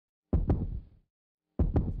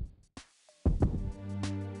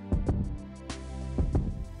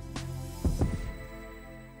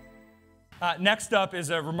Next up is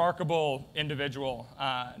a remarkable individual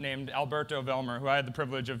named Alberto Vollmer, who I had the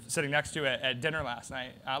privilege of sitting next to at dinner last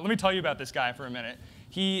night. Let me tell you about this guy for a minute.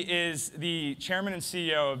 He is the chairman and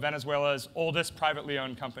CEO of Venezuela's oldest privately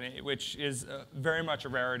owned company, which is very much a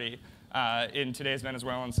rarity in today's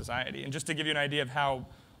Venezuelan society. And just to give you an idea of how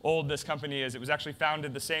old this company is, it was actually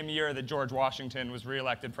founded the same year that George Washington was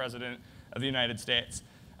reelected president of the United States.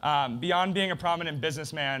 Beyond being a prominent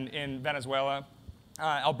businessman in Venezuela,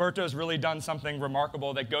 Alberto's really done something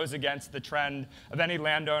remarkable that goes against the trend of any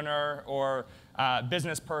landowner or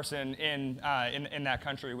business person in that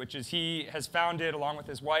country, which is he has founded, along with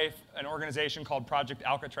his wife, an organization called Project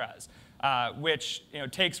Alcatraz, which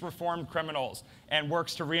takes reformed criminals and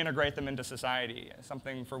works to reintegrate them into society,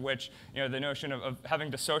 something for which the notion of having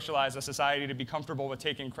to socialize a society to be comfortable with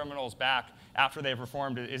taking criminals back after they've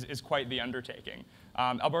reformed is quite the undertaking.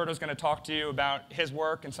 Alberto's going to talk to you about his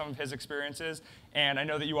work and some of his experiences, and I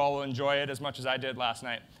know that you all will enjoy it as much as I did last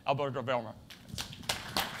night. Alberto Vollmer.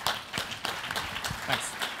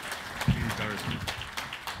 Thanks.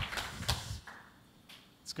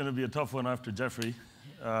 It's going to be a tough one after Jeffrey.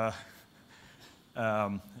 I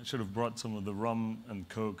should have brought some of the rum and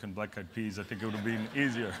Coke and black eyed peas. I think it would have been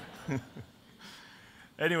easier.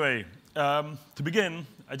 Anyway, to begin,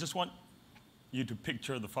 I just want you to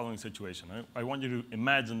picture the following situation. I want you to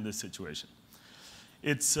imagine this situation.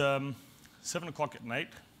 It's 7 o'clock at night.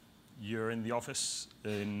 You're in the office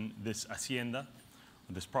in this hacienda,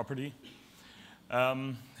 on this property.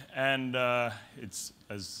 It's,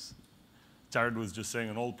 as Jared was just saying,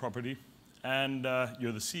 an old property. And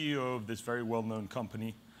you're the CEO of this very well-known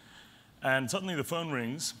company. And suddenly the phone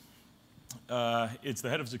rings. It's the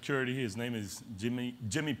head of security. His name is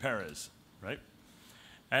Jimmy Perez, right?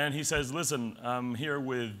 And he says, listen, I'm here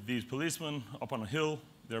with these policemen up on a hill.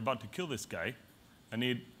 They're about to kill this guy. I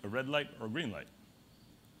need a red light or a green light.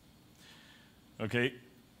 OK,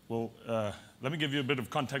 well, let me give you a bit of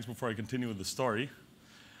context before I continue with the story.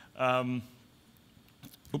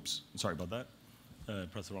 Oops, sorry about that.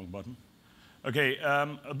 Press the wrong button. OK,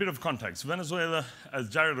 a bit of context. Venezuela, as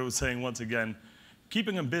Jared was saying once again,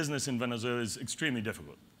 keeping a business in Venezuela is extremely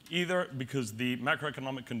difficult. Either because the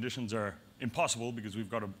macroeconomic conditions are impossible, because we've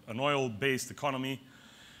got an oil-based economy.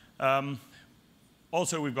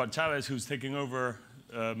 Also, we've got Chavez, who's taking over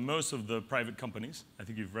most of the private companies. I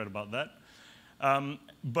think you've read about that.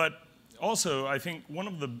 But also, I think one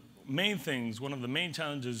of the main things, one of the main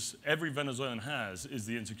challenges every Venezuelan has is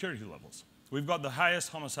the insecurity levels. We've got the highest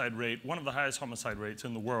homicide rate, one of the highest homicide rates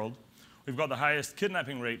in the world. We've got the highest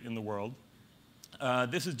kidnapping rate in the world.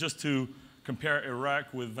 This is just to compare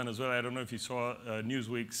Iraq with Venezuela. I don't know if you saw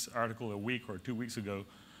Newsweek's article a week or 2 weeks ago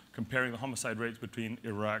comparing the homicide rates between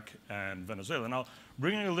Iraq and Venezuela. Now,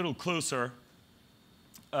 bringing it a little closer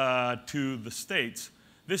to the States,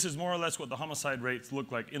 this is more or less what the homicide rates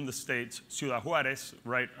look like in the States. Ciudad Juarez,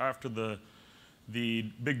 right after the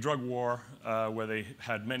big drug war where they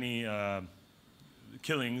had many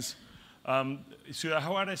killings. Ciudad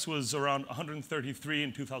Juarez was around 133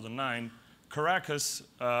 in 2009. Caracas,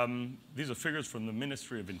 these are figures from the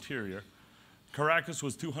Ministry of Interior. Caracas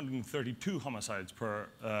was 232 homicides per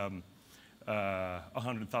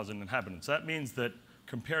 100,000 inhabitants. That means that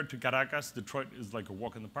compared to Caracas, Detroit is like a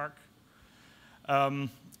walk in the park.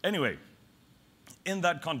 Anyway, in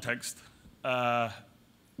that context,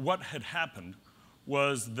 what had happened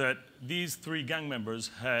was that these 3 gang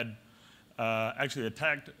members had actually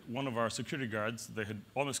attacked one of our security guards. They had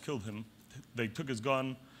almost killed him. They took his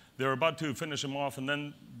gun. They were about to finish him off, and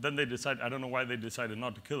then they decided, I don't know why they decided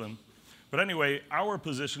not to kill him. But anyway, our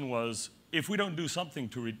position was, if we don't do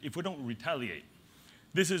something if we don't retaliate,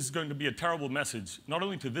 this is going to be a terrible message, not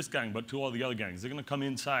only to this gang, but to all the other gangs. They're going to come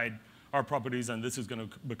inside our properties, and this is going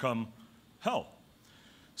to become hell.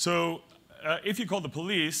 So if you call the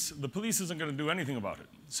police isn't going to do anything about it.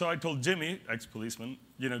 So I told Jimmy, ex-policeman,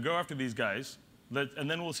 go after these guys,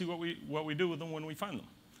 and then we'll see what we do with them when we find them.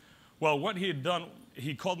 Well, what he had done,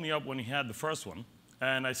 he called me up when he had the first one,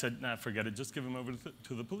 and I said, nah, forget it, just give him over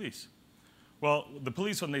to the police. Well, the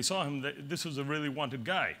police, when they saw him, this was a really wanted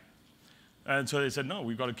guy. And so they said, no,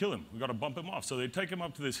 we've got to kill him. We've got to bump him off. So they take him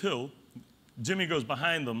up to this hill. Jimmy goes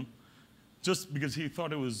behind them, just because he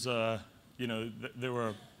thought it was, they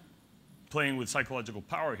were playing with psychological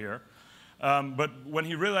power here. But when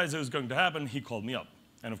he realized it was going to happen, he called me up.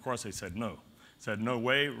 And of course, I said no. Said, no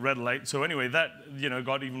way, red light. So anyway, that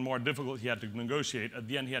got even more difficult. He had to negotiate. At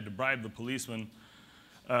the end, he had to bribe the policeman,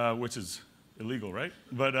 which is illegal, right?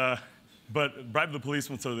 But bribe the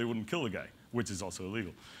policeman so they wouldn't kill the guy, which is also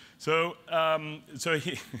illegal. So,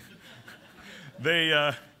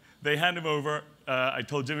 they hand him over. I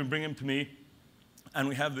told Jimmy, bring him to me. And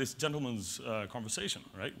we have this gentleman's conversation,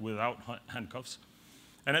 right, without handcuffs.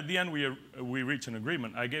 And at the end, we reach an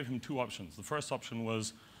agreement. I gave him 2 options. The first option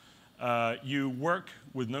was you work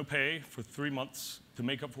with no pay for 3 months to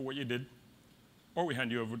make up for what you did, or we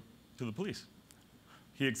hand you over to the police.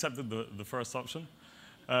 He accepted the first option.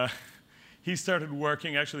 He started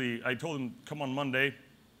working. Actually, I told him, come on Monday.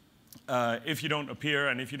 If you don't appear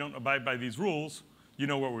and if you don't abide by these rules, you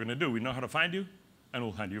know what we're going to do. We know how to find you, and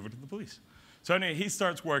we'll hand you over to the police. So anyway, he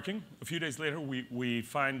starts working. A few days later, we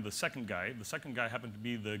find the second guy. The second guy happened to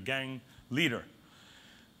be the gang leader.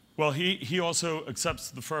 Well, he also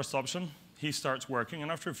accepts the first option. He starts working,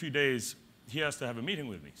 and after a few days, he has to have a meeting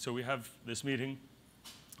with me. So we have this meeting,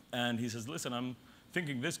 and he says, listen, I'm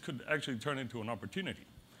thinking this could actually turn into an opportunity.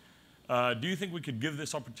 Do you think we could give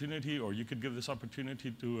this opportunity, or you could give this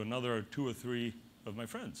opportunity to another 2 or 3 of my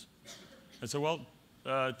friends? I said, well,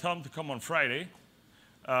 tell them to come on Friday.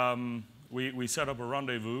 We set up a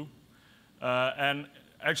rendezvous. And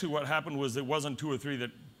actually what happened was it wasn't 2 or 3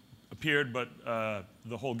 that appeared, but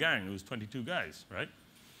the whole gang. It was 22 guys, right?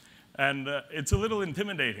 And it's a little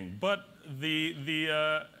intimidating, but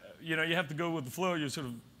you know, you have to go with the flow. You sort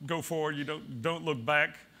of go forward. You don't look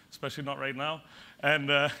back, especially not right now.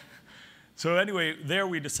 And so anyway, there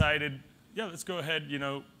we decided, yeah, let's go ahead. You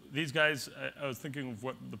know, these guys, I was thinking of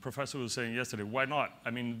what the professor was saying yesterday. Why not?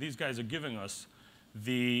 I mean, these guys are giving us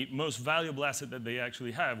the most valuable asset that they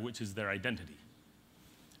actually have, which is their identity.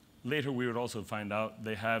 Later, we would also find out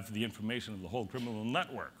they have the information of the whole criminal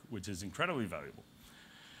network, which is incredibly valuable.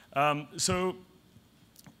 So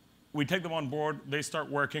we take them on board. They start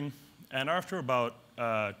working. And after about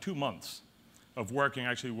 2 months of working,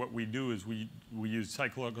 actually what we do is we use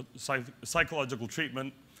psychological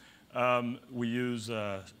treatment. We use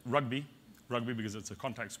rugby because it's a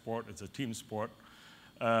contact sport. It's a team sport.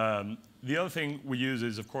 The other thing we use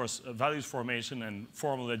is, of course, values formation and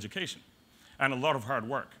formal education, and a lot of hard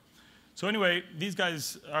work. So anyway, these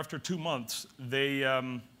guys, after 2 months,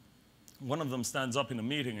 one of them stands up in a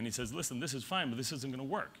meeting and he says, listen, this is fine, but this isn't going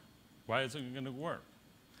to work. Why isn't it going to work?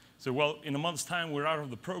 So, well, in a month's time, we're out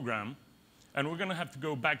of the program, and we're going to have to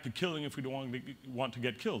go back to killing if we don't want to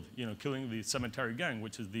get killed, you know, killing the cemetery gang,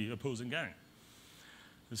 which is the opposing gang.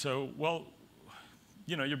 And so, well,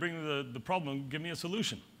 you know, you're bringing the problem, give me a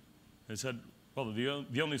solution. They said, well,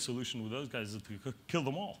 the only solution with those guys is to kill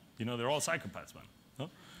them all. You know, they're all psychopaths, man. Huh?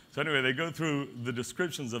 So anyway, they go through the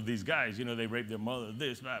descriptions of these guys. You know, they raped their mother,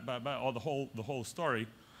 this, that, all the whole story.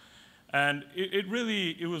 And it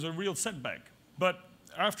was a real setback. But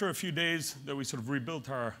after a few days that we sort of rebuilt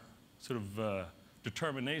our sort of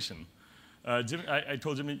determination, Jimmy, I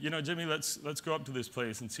told Jimmy, you know, Jimmy, let's go up to this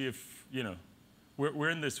place and see if, you know, we're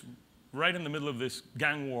in this, right in the middle of this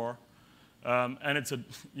gang war, and it's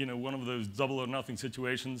you know, one of those double or nothing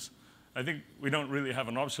situations. I think we don't really have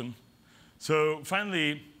an option. So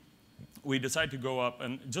finally, we decide to go up,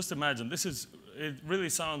 and just imagine, it really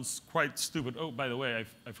sounds quite stupid. Oh, by the way,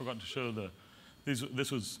 I forgot to show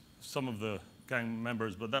this was some of the gang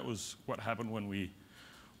members, but that was what happened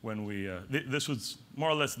this was more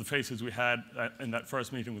or less the faces we had in that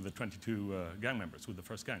first meeting with the 22 gang members, with the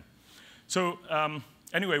first gang. So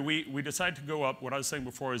anyway, we decide to go up. What I was saying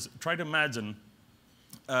before is try to imagine,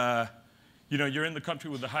 you know, you're in the country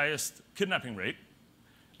with the highest kidnapping rate,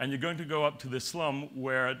 and you're going to go up to this slum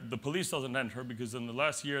where the police doesn't enter because in the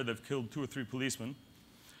last year they've killed 2 or 3 policemen.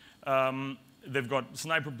 They've got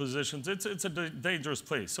sniper positions. It's a dangerous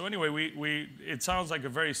place. So anyway, it sounds like a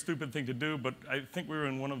very stupid thing to do, but I think we were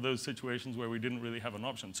in one of those situations where we didn't really have an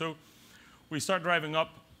option. So we start driving up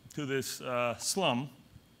to this slum,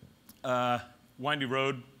 windy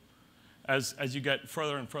road. As you get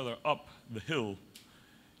further and further up the hill,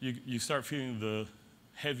 you start feeling the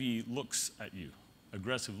heavy looks at you,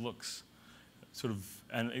 aggressive looks, sort of,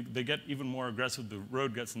 and they get even more aggressive. The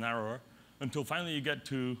road gets narrower until finally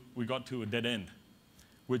we got to a dead end,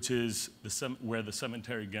 which is where the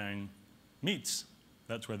cemetery gang meets.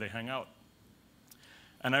 That's where they hang out.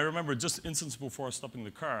 And I remember just instance before stopping the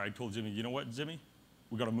car, I told Jimmy, you know what, Jimmy?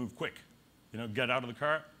 We got to move quick. You know, get out of the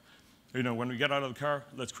car. You know, when we get out of the car,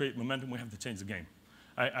 let's create momentum. We have to change the game.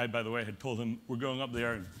 I by the way, had told him we're going up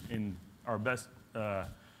there in our best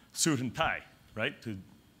suit and tie, right, to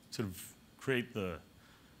sort of create the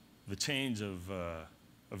change of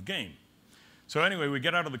game. So anyway, we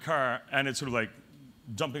get out of the car, and it's sort of like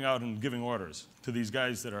jumping out and giving orders to these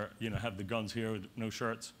guys that are, you know, have the guns here, no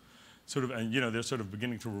shirts, sort of, and you know, they're sort of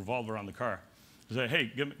beginning to revolve around the car. They say,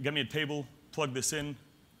 hey, get me a table, plug this in,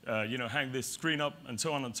 you know, hang this screen up, and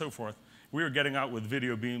so on and so forth. We were getting out with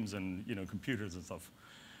video beams and, you know, computers and stuff.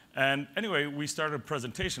 And anyway, we started a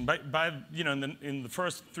presentation. By you know, in the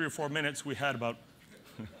first 3 or 4 minutes, we had about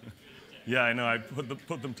Yeah, I know, I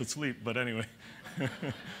put them to sleep, but anyway.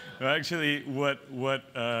 Actually, what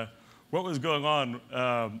was going on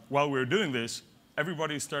while we were doing this,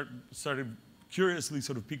 everybody started curiously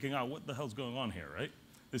sort of peeking out, what the hell's going on here, right?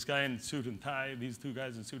 This guy in suit and tie, these two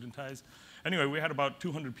guys in suit and ties. Anyway, we had about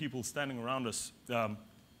 200 people standing around us.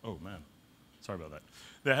 Oh, man, sorry about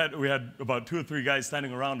that. We had about 2 or 3 guys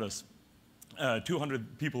standing around us,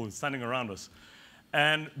 200 people standing around us.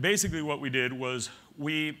 And basically what we did was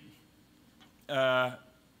we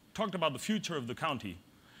talked about the future of the county.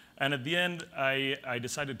 And at the end, I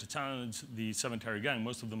decided to challenge the cemetery gang.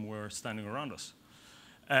 Most of them were standing around us.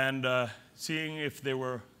 And seeing if they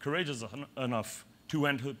were courageous enough to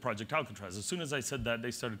enter Project Alcatraz. As soon as I said that,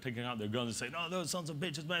 they started taking out their guns and saying, no, those sons of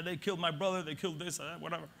bitches, man, they killed my brother, they killed this,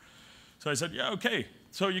 whatever. So I said, yeah, okay,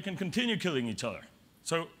 so you can continue killing each other.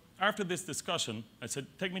 So after this discussion, I said,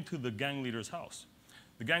 take me to the gang leader's house.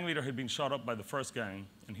 The gang leader had been shot up by the first gang,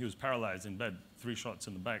 and he was paralyzed in bed, 3 shots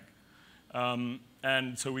in the back.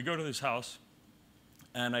 And so we go to his house,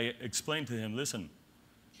 and I explained to him, listen,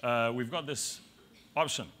 we've got this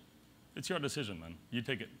option. It's your decision, man. You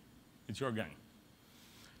take it. It's your gang.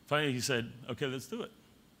 Finally, he said, okay, let's do it.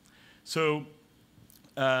 So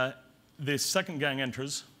the second gang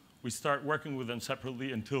enters. We start working with them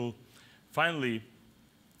separately until finally,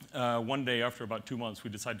 one day after about 2 months, we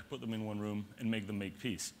decide to put them in one room and make them make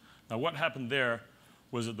peace. Now, what happened there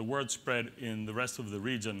was that the word spread in the rest of the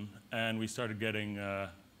region, and we started getting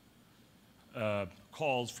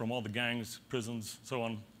calls from all the gangs, prisons, so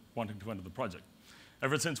on, wanting to enter the project.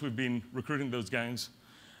 Ever since, we've been recruiting those gangs.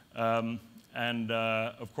 Of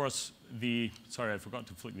course, sorry, I forgot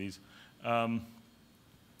to flick these.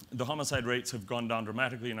 The homicide rates have gone down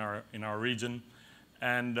dramatically in our region.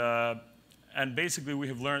 And basically, we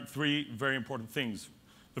have learned 3 very important things.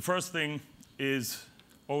 The first thing is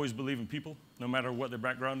always believe in people, no matter what their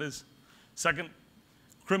background is. Second,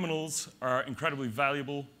 criminals are incredibly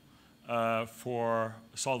valuable for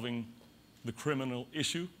solving the criminal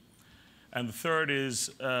issue. And the third is,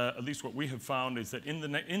 at least what we have found, is that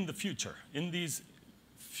in the future, in these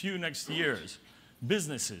few next years,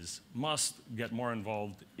 businesses must get more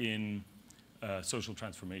involved in social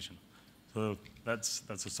transformation. So that's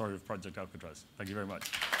the story of Project Alcatraz. Thank you very much.